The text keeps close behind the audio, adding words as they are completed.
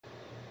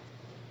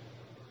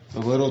The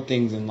little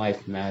things in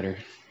life matter.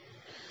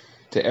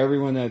 To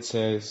everyone that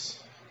says,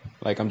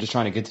 like, I'm just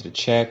trying to get to the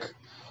check,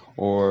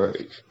 or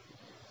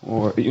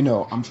I'm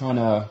just trying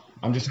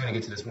to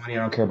get to this money.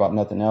 I don't care about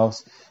nothing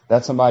else.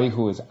 That's somebody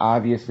who is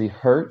obviously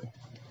hurt,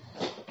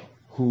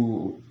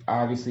 who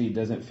obviously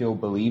doesn't feel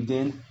believed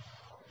in,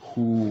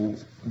 who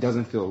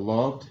doesn't feel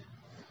loved,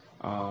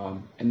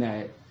 and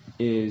that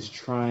is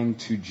trying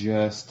to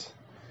just,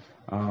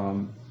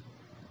 um,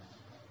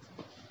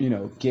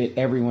 get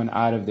everyone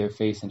out of their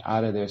face and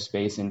out of their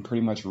space and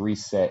pretty much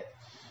reset.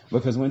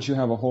 Because once you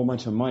have a whole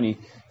bunch of money,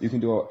 you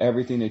can do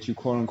everything that you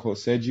quote unquote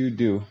said you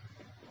do,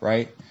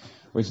 right?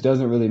 Which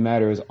doesn't really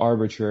matter, is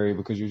arbitrary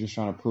because you're just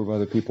trying to prove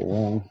other people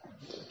wrong.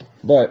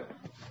 But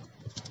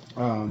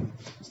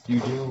you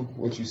do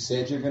what you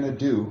said you're gonna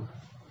do,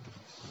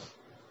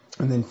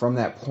 and then from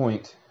that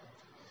point,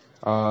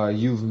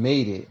 you've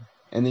made it,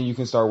 and then you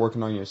can start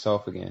working on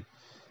yourself again.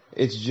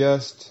 It's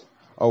just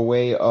a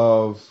way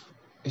of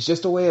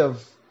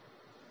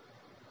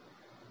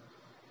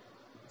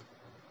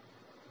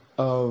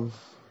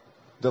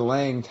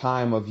delaying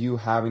time of you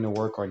having to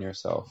work on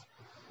yourself.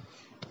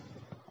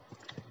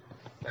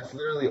 That's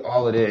literally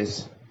all it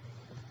is.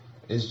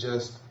 It's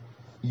just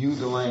you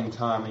delaying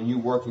time and you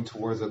working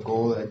towards a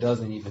goal that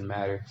doesn't even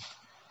matter.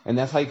 And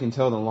that's how you can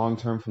tell the long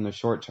term from the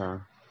short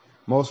term.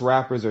 Most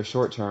rappers are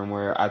short term,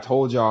 where I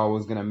told y'all I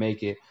was going to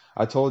make it.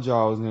 I told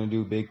y'all I was going to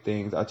do big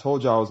things. I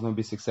told y'all I was going to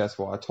be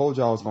successful. I told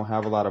y'all I was going to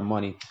have a lot of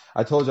money.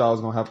 I told y'all I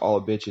was going to have all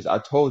the bitches. I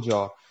told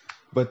y'all.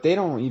 But they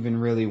don't even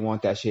really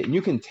want that shit. And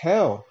you can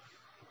tell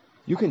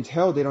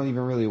they don't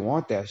even really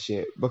want that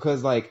shit.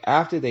 Because, like,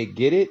 after they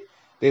get it,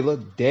 they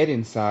look dead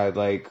inside.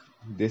 Like,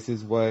 this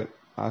is what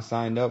I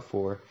signed up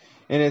for.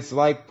 And it's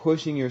like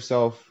pushing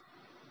yourself.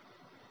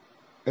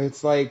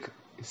 It's like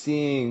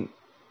seeing,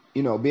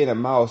 being a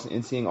mouse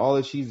and seeing all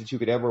the cheese that you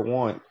could ever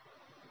want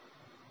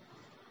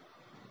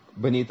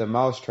beneath a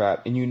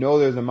mousetrap. And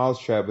there's a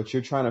mousetrap, but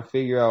you're trying to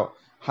figure out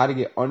how to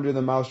get under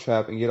the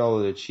mousetrap and get all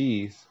of the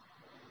cheese.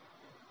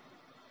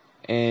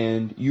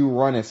 And you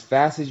run as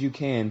fast as you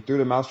can through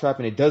the mousetrap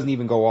and it doesn't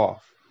even go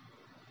off.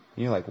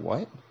 And you're like,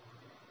 what?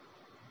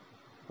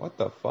 What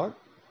the fuck?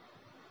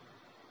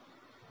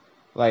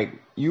 Like,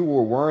 you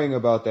were worrying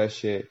about that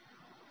shit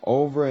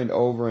over and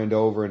over and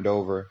over and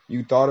over.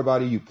 You thought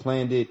about it, you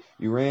planned it,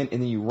 you ran,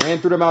 and then you ran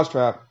through the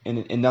mousetrap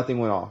and nothing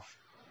went off.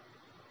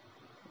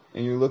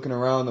 And you're looking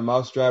around, the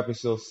mousetrap is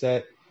still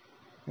set.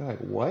 You're like,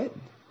 what?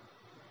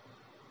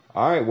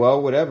 All right,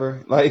 well,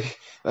 whatever. Like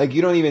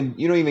you don't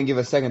even give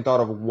a second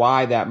thought of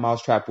why that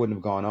mousetrap wouldn't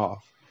have gone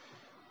off.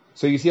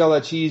 So you see all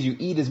that cheese, you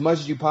eat as much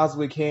as you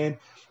possibly can,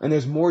 and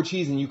there's more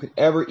cheese than you could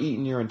ever eat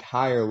in your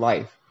entire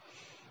life.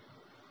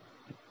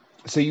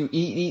 So you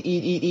eat,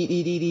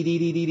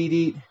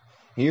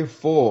 and you're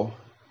full,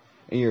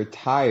 and you're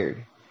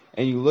tired,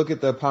 and you look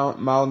at the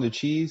mound of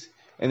cheese,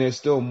 and there's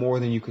still more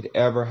than you could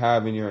ever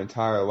have in your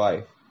entire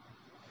life.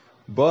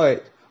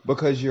 But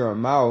because you're a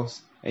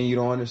mouse and you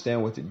don't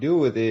understand what to do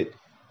with it,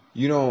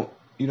 you don't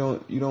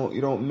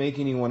make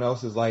anyone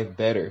else's life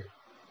better.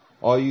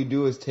 All you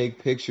do is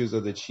take pictures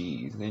of the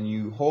cheese, and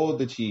you hold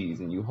the cheese,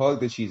 and you hug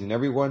the cheese, and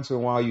every once in a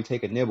while you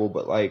take a nibble,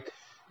 but like,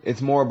 it's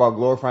more about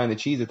glorifying the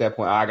cheese at that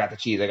point. I got the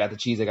cheese,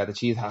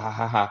 ha ha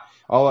ha ha.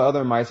 All the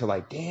other mice are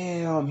like,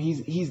 damn,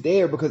 he's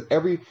there, because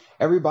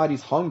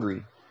everybody's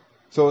hungry.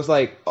 So it's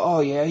like, oh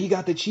yeah, he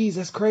got the cheese,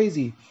 that's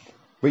crazy.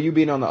 But you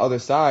being on the other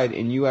side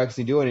and you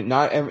actually doing it,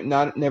 not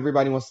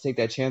everybody wants to take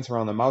that chance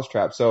around the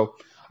mousetrap. So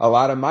a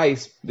lot of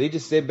mice, they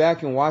just sit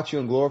back and watch you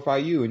and glorify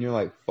you, and you're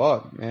like,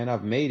 fuck, man,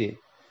 I've made it.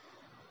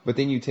 But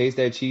then you taste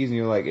that cheese and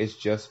you're like, it's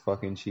just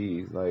fucking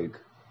cheese. Like,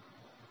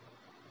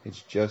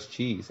 it's just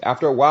cheese.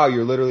 After a while,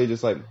 you're literally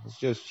just like, it's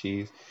just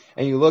cheese.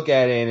 And you look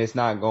at it and it's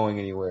not going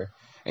anywhere.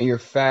 And you're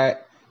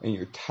fat and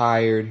you're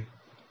tired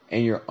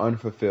and you're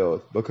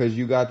unfulfilled because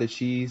you got the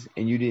cheese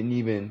and you didn't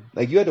even,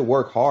 like, you had to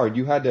work hard.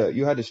 You had to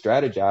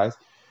strategize.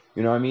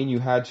 You know what I mean? You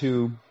had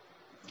to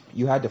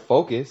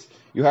focus.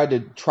 You had to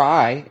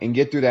try and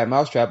get through that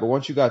mousetrap. But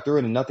once you got through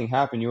it and nothing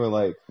happened, you were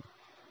like,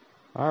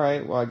 all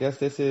right, well, I guess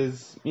this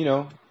is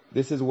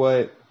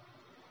what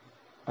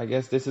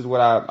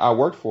I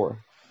worked for.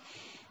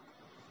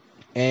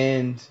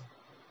 And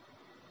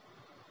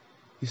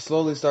you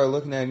slowly start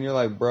looking at it and you're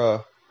like,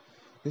 bruh,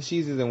 this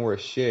cheese isn't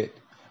worth shit.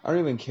 I don't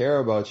even care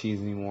about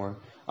cheese anymore.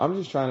 I'm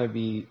just trying to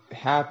be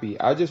happy.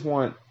 I just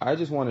want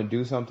to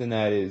do something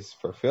that is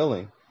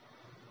fulfilling.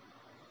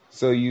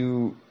 So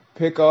you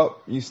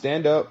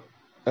stand up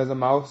as a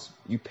mouse,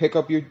 you pick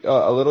up your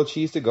a little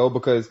cheese to go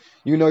because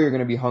you're going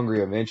to be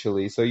hungry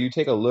eventually. So you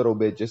take a little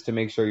bit just to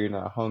make sure you're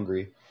not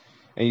hungry.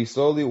 And you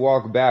slowly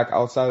walk back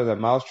outside of the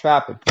mouse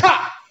trap and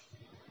pah!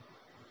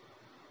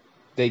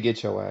 They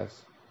get your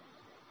ass.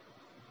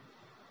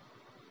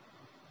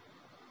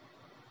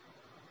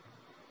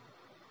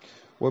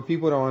 What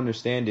people don't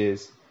understand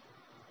is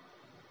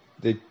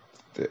the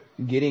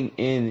getting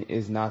in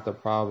is not the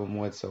problem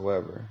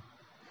whatsoever.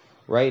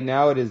 Right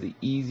now, it is the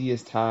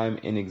easiest time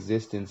in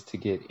existence to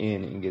get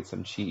in and get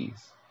some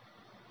cheese.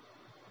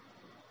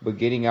 But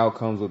getting out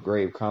comes with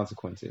grave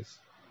consequences.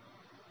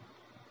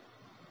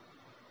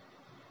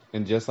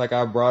 And just like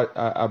I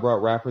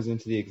brought rappers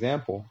into the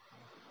example,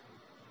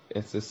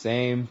 it's the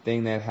same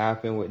thing that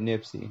happened with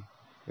Nipsey.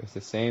 It's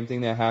the same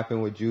thing that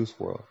happened with Juice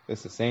WRLD.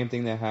 It's the same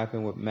thing that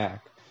happened with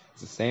Mac.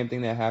 It's the same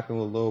thing that happened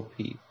with Lil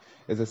Peep.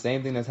 It's the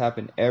same thing that's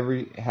happening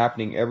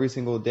every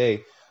single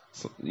day.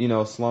 You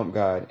know, Slump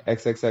God,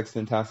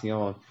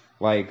 XXXTentacion,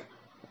 like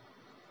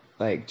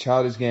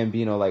Childish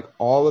Gambino, like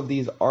all of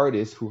these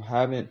artists who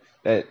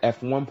that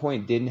at one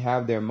point didn't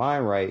have their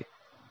mind right,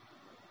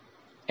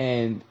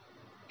 and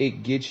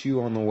it gets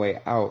you on the way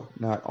out,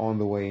 not on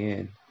the way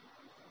in.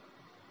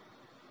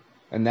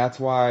 And that's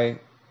why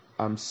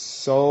I'm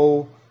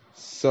so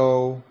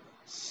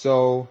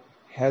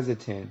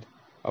hesitant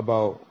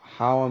about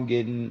how I'm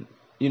getting,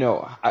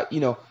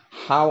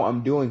 how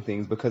I'm doing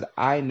things, because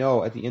I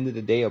know at the end of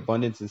the day,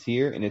 abundance is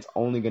here and it's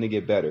only going to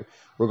get better.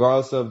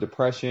 Regardless of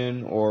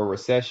depression or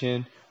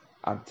recession,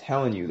 I'm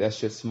telling you, that's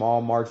just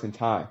small marks in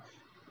time.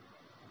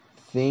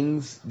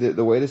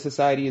 The way the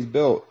society is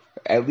built,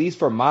 at least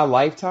for my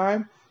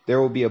lifetime, there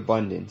will be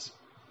abundance.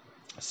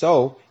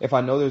 So if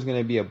I know there's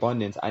going to be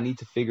abundance, I need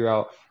to figure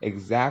out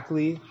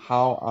exactly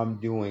how I'm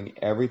doing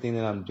everything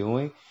that I'm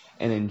doing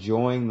and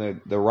enjoying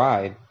the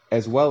ride,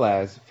 as well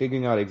as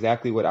figuring out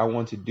exactly what I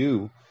want to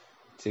do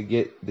to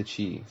get the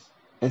cheese.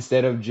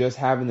 Instead of just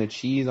having the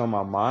cheese on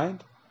my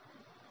mind,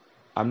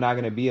 I'm not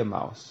going to be a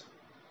mouse.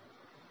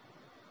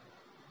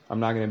 I'm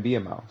not going to be a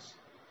mouse.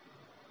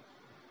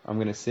 I'm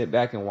going to sit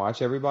back and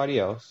watch everybody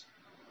else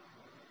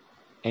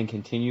and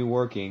continue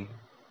working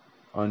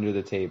under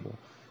the table.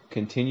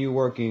 Continue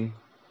working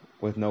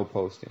with no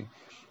posting.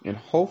 And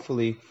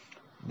hopefully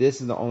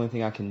this is the only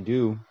thing I can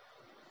do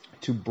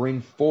to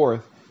bring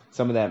forth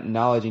some of that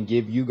knowledge and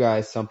give you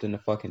guys something to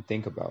fucking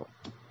think about.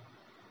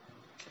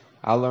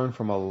 I learned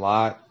from a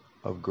lot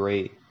of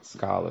great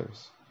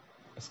scholars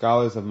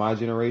of my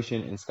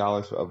generation and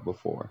scholars of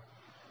before.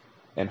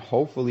 And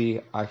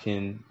hopefully I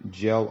can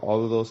gel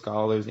all of those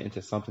scholars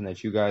into something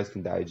that you guys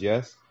can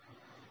digest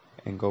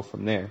and go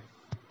from there.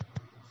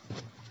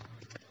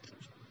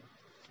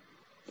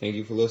 Thank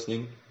you for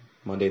listening.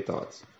 Monday Thoughts.